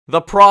The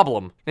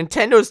problem.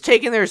 Nintendo's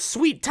taking their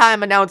sweet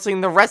time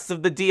announcing the rest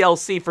of the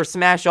DLC for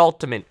Smash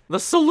Ultimate. The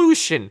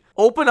solution.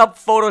 Open up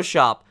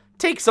Photoshop.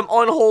 Take some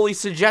unholy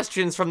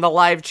suggestions from the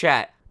live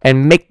chat.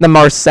 And make them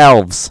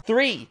ourselves.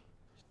 3,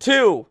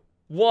 2,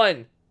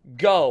 1,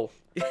 go.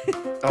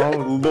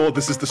 Oh lord,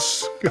 this is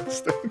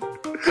disgusting.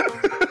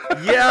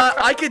 Yeah,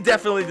 I could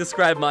definitely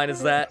describe mine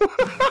as that.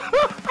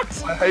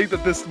 I hate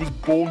that this was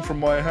born from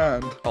my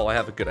hand. Oh, I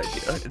have a good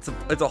idea.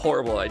 It's a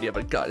horrible idea,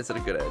 but God, is it a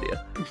good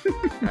idea?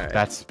 Right.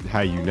 That's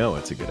how you know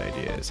it's a good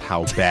idea, is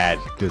how bad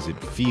does it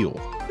feel?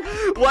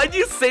 Why'd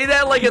you say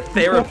that like a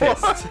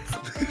therapist?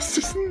 This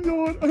is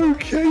not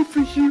okay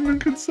for human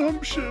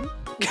consumption.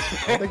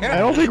 I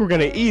don't think we're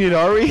gonna eat it,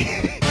 are we?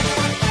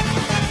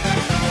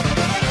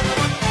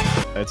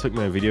 I took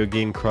my video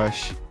game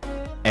crush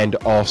and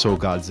also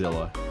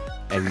Godzilla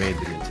and made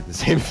them into the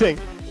same thing.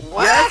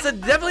 Yeah, that's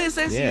definitely a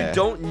sense you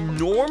don't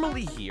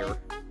normally hear.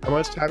 How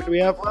much time do we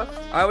have left?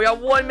 Alright, we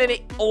got 1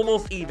 minute,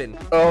 almost even.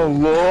 Oh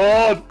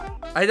lord!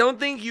 I don't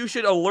think you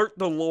should alert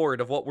the Lord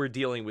of what we're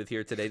dealing with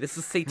here today. This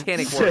is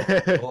satanic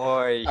work.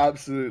 Boy.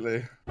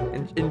 Absolutely.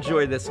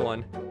 Enjoy this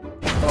one.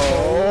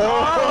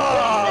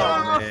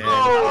 Oh,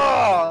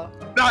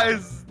 that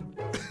is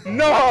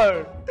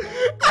no.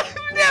 I've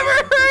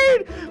never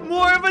heard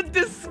more of a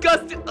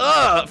disgust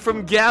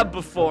from Gab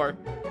before.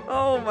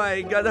 Oh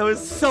my god, that was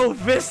so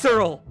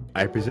visceral.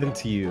 I present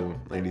to you,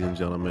 ladies and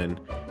gentlemen,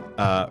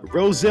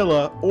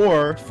 Rosilla,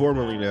 or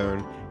formerly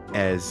known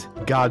as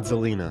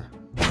Godzillina.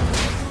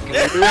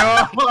 Oh,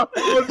 no.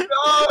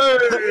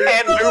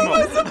 And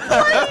Luma.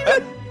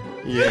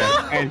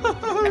 Yeah, and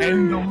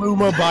the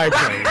Luma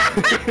biplane.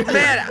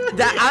 Man,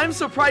 I'm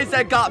surprised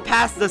that got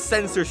past the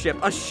censorship.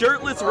 A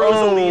shirtless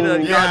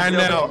Rosalina. Yeah,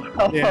 Godzilla.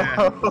 I know.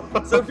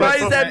 Yeah.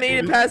 Surprised that made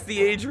it past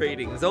the age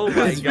ratings. Oh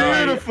my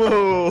god.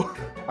 Beautiful.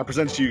 I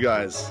present to you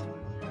guys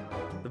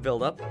The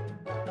build up.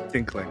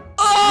 Tinkling.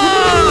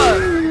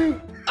 Oh!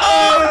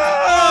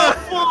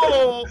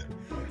 Oh!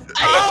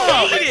 I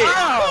hate it!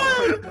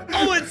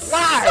 Oh, it's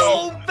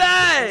so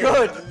bad!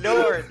 Good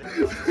lord.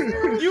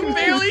 You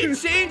barely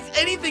changed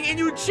anything and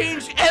you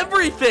changed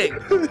everything!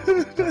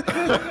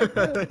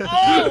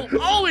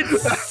 Oh,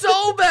 it's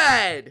so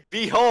bad!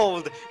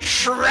 Behold,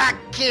 Shrek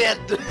Kid.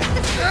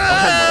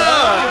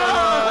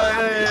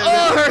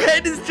 Oh, her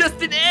head is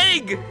just an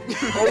egg!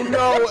 Oh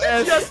no,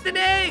 It's just an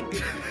egg!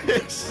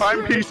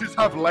 Timepieces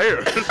have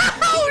layers.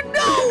 Oh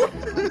no!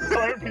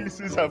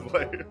 Timepieces have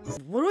layers.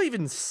 What do I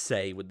even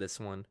say with this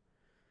one?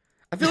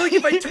 I feel like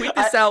if I tweet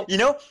this out... You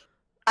know,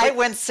 I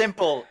went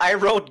simple. I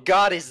wrote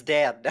God is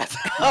dead. That's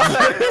all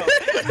I wrote.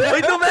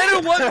 Like, no matter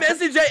what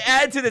message I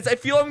add to this, I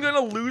feel I'm gonna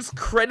lose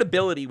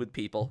credibility with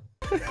people.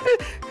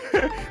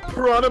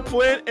 Piranha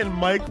Plant and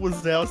Mike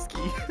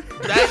Wazowski.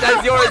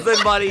 That's yours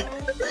then, buddy.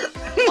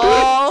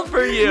 All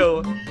for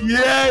you.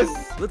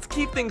 Yes! Let's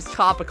keep things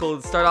topical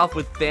and start off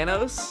with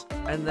Thanos.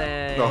 And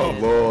then... Oh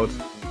lord.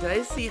 Did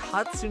I see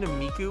Hatsune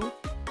Miku?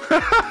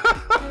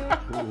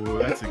 Ooh,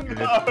 that's a good...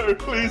 No,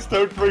 please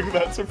don't bring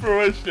that to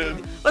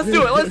fruition. Let's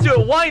do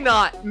it, why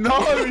not? No.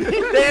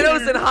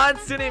 Thanos and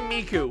Hatsune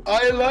Miku.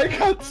 I like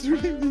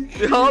Hatsune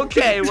Miku.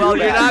 Okay, well,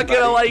 you're not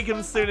gonna like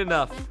him soon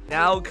enough.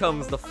 Now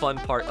comes the fun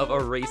part of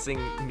erasing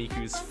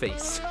Miku's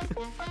face.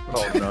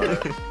 Oh no.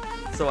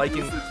 So I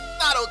can...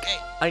 Not okay.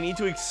 I need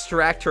to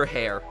extract her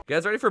hair. You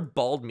guys ready for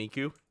bald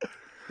Miku?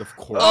 Of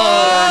course.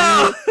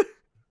 Oh!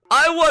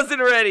 I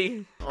wasn't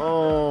ready.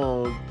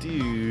 Oh,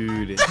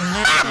 dude.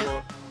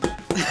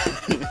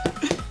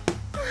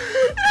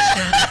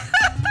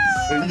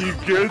 Are you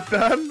good,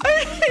 Dan?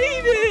 I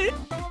hate it.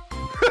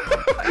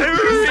 I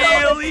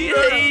really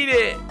hate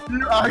it.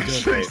 You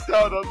actually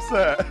sound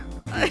upset.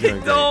 I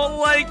don't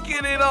like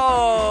it at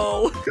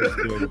all.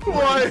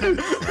 Why?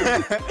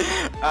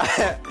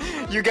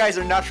 You guys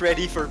are not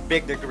ready for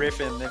Big the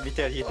Griffin, let me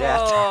tell you that.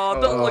 Oh,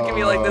 don't look at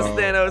me like this,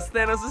 Thanos.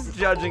 Thanos is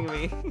judging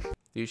me.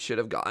 You should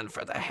have gone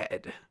for the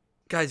head.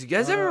 Guys, you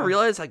guys ever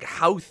realize like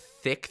how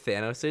thick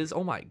Thanos is?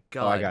 Oh my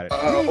god. Oh, I got it.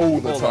 All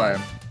the Hold on.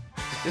 time.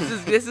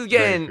 This is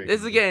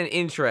getting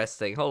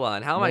interesting. Hold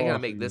on. How am I gonna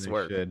make this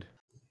work?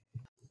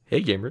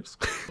 Hey gamers.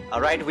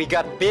 Alright, we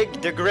got Big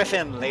the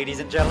Griffin, ladies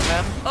and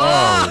gentlemen.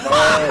 Oh!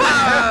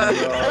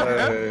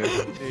 No.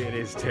 It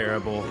is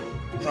terrible.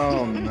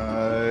 Oh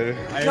no.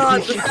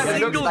 God, the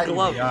single looks like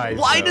glove. the eyes,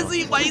 Why though.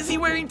 why is he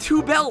wearing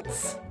 2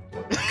 belts?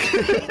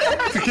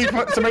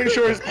 to make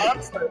sure his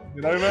pants fit,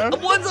 you know, man?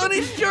 One's on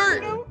his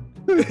shirt.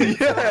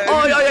 Yeah.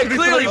 Oh yeah,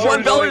 clearly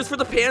one belt is for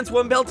the pants,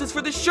 one belt is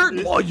for the shirt.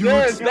 Oh, you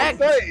expect?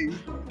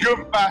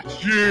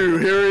 Goombash you,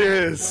 here he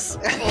is.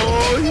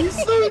 Oh, he's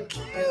so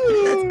cute.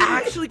 That's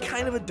actually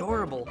kind of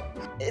adorable.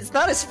 It's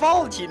not his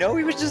fault, you know,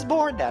 he was just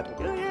born that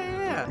way.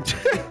 Yeah.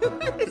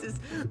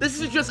 This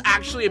is just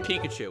actually a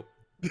Pikachu.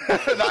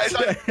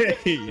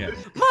 Yeah.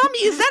 Mommy,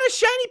 is that a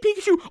shiny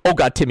Pikachu? Oh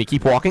god, Timmy,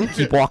 keep walking,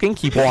 keep walking,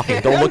 keep walking.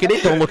 Don't look at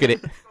it, don't look at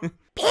it.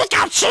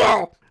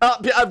 Pikachu!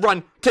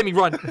 Run, Timmy,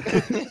 run.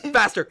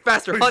 Faster,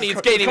 faster, honey,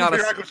 it's gaining on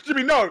us.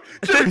 Jimmy, no!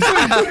 Jimmy,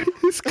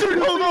 please!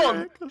 Jimmy, hold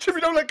on!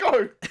 Jimmy, don't let go!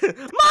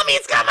 Mommy,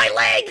 it's got my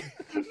leg!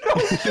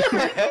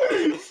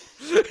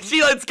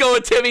 She lets go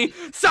of Timmy.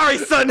 Sorry,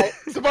 son.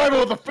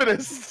 Survival of the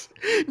fittest.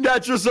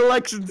 Natural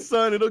selection,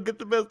 son. It'll get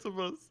the best of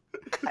us.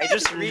 I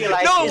just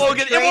realized. No, it won't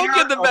is get the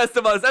trainer- best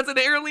of us. That's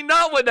inherently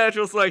not what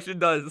natural selection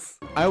does.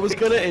 I was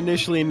gonna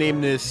initially name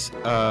this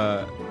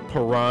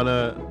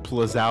Piranha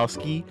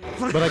Plazowski,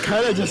 but I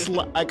kind of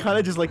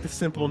just like the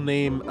simple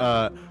name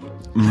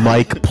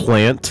Mike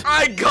Plant.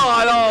 I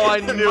got. Oh, I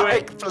knew it.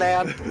 Mike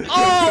Plant.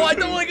 Oh, I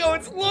don't like how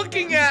it's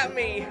looking at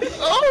me.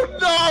 Oh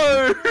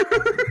no!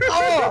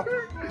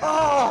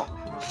 Oh!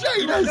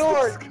 That's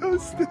Lord.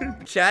 disgusting.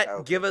 Chat,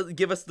 give us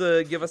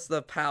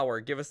the power,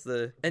 give us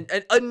the and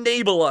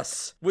enable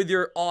us with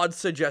your odd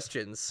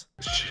suggestions.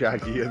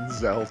 Shaggy and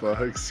Zelda,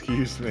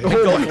 excuse me.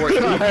 Go for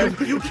it.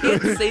 You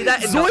can't say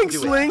that and not Zoinks,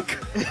 do it. Link!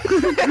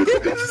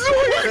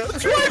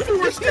 Zoinks!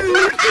 Triforce,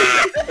 dude!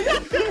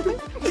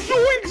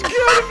 Zoinks,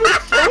 Gavin!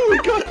 Oh, we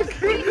got the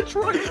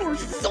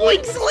Triforce!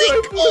 Zoinks,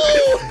 Link!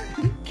 Oh!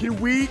 Can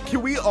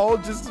we all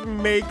just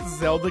make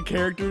Zelda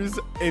characters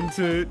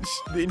into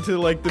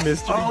like the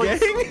mystery gang?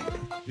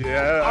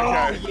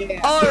 Yeah, okay.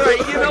 Yeah. All right,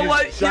 you know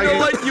what? You Shaggy- know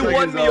what? You Shaggy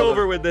won me Zelda.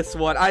 over with this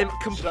one. I'm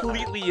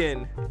completely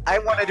in. I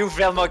want to do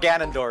Velma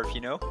Ganondorf,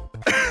 you know?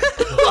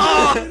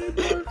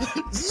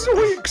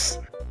 Zoinks!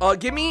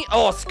 Give me.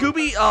 Oh,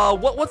 Scooby.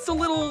 What's the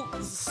little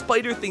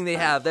spider thing they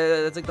have?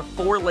 That's like the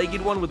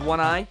four-legged one with one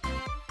eye.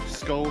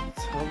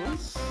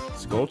 Skulltulas?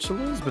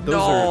 Skulltulas? But those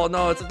are...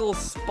 No, it's a little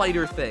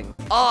spider thing.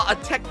 A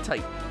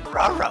Tektite.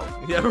 Raro.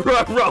 Yeah,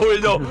 Ruh-roh,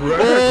 no.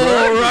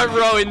 Oh,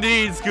 Ruh-roh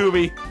indeed,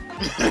 Scooby.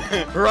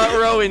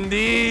 Ruh-roh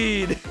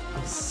indeed.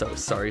 I'm so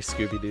sorry,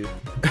 Scooby-Doo.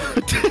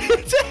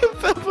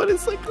 But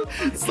it's like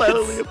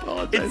silently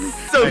apologizing.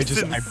 It's so I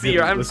sincere.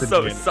 really I'm listened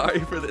so to it. sorry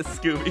for this,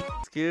 Scooby.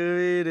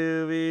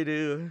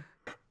 Scooby-Dooby-Doo.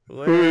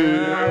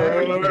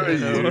 Where are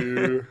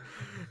you?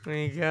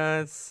 We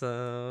got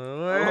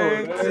some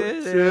work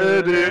to do.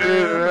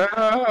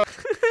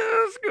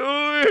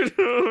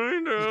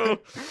 Scooby-Dooby-Doo.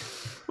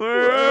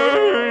 Where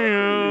are you?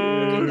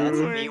 Okay, that's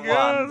a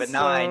V1, but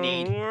now I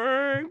need-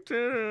 Work to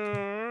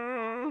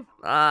do.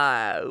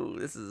 Ooh,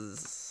 this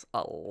is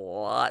a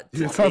lot.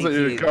 to It sounds like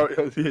take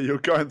in. you're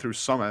going through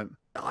something.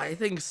 I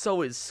think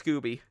so is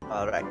Scooby.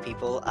 Alright,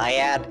 people. I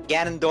add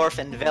Ganondorf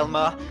and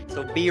Velma,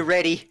 so be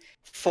ready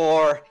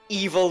for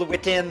evil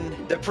within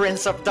the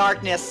Prince of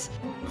Darkness,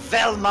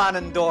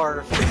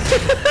 Velmanendorf.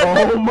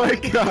 Oh my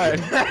god.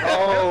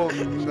 Oh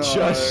no.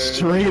 Just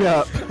straight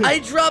up. I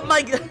dropped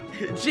my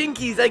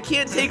jinkies. I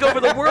can't take over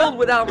the world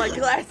without my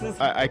glasses.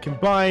 I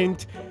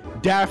combined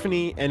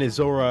Daphne and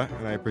Azora,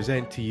 and I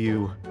present to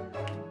you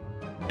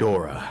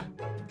Dora.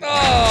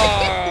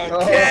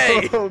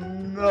 Okay. Oh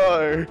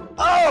no.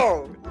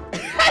 Oh!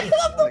 I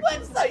love the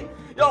website.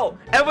 Yo,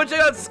 everyone check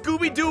out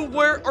Scooby-Doo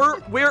where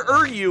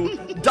are you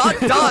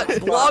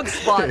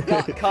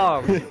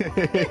 .blogspot.com.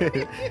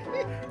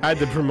 I had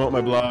to promote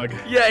my blog.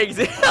 Yeah,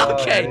 exactly.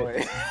 Okay.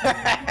 boy.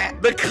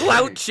 The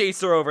clout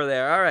chaser over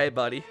there. All right,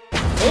 buddy.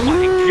 Oh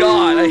my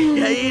god, I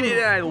hate it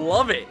and I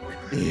love it.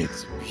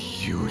 It's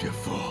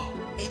beautiful.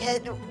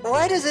 And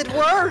why does it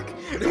work?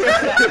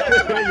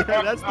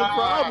 Yeah, that's the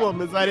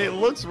problem, is that it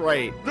looks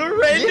right. The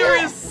render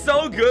is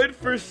so good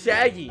for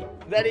Shaggy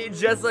that it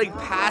just like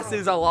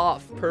passes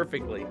off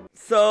perfectly.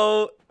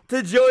 So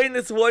to join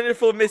this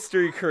wonderful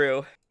mystery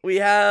crew, we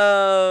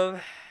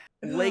have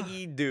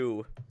Leggy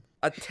Doo,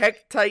 a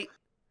Tektite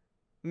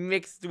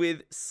mixed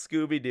with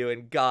Scooby-Doo,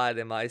 and God,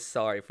 am I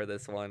sorry for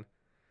this one.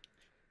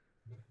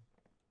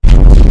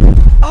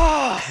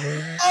 Oh!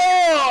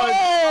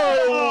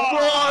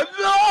 Oh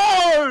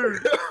no!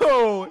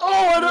 Oh, Oh,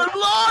 I don't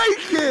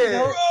like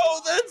it!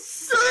 oh, that's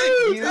sick,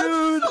 Dude, that's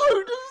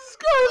so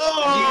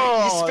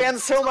disgusting! You spend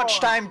so much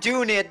time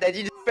doing it that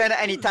you didn't spend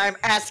any time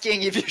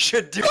asking if you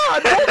should do it.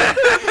 What the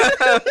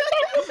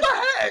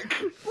heck?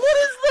 What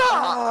is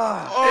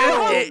that?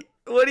 Oh,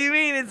 What do you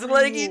mean? It's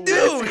Leggy Doo.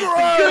 it's He's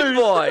a good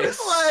boy. His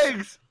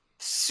legs!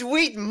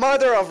 Sweet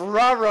mother of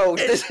Raro.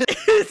 This is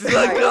It's a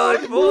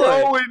good boy.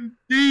 Oh,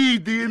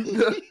 indeed.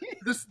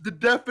 The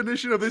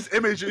definition of this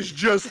image is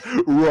just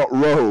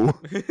row.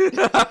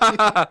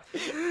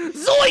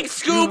 Zoink,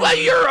 Scuba,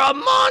 you're a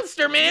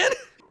monster, man.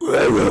 he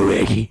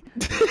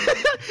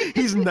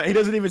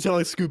doesn't even sound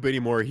like Scoop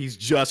anymore. He's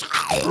just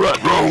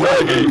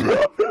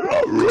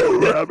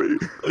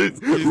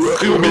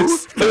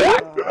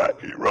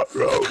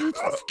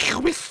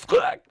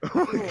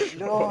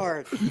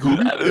Lord.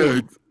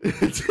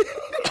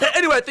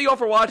 Anyway, thank you all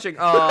for watching.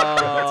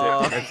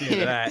 That's the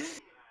end of that.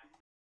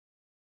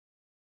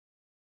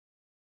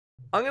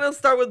 I'm gonna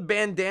start with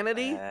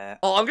Bandanity.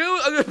 I'm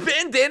gonna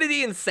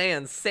Bandanity and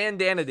Sans.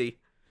 Sandanity.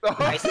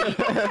 I see.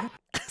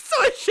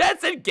 So a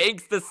chat said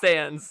Gangsta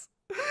Sans.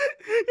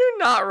 You're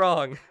not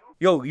wrong.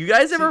 Yo, you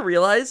guys ever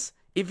realize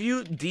if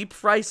you deep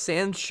fry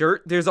Sans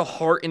shirt, there's a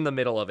heart in the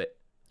middle of it?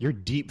 You're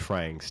deep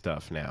frying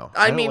stuff now.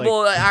 I don't mean, like-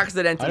 well, I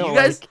accidentally.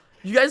 don't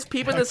You guys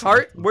peeping this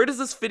heart? Where does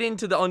this fit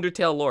into the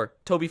Undertale lore?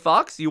 Toby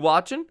Fox, you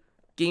watching?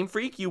 Game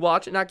Freak, you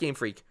watching? Not Game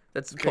Freak.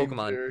 That's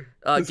Pokemon.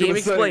 Theory. Game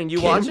Explain,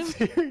 you watching?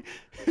 Theory.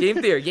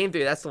 Game Theory,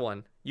 that's the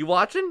one. You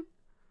watching?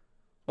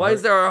 Why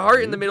is there a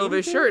heart in the middle of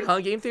his shirt, huh,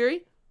 Game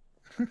Theory?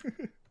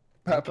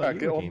 Pat,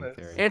 get on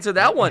this. Answer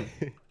that one.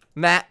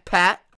 Matt, Pat.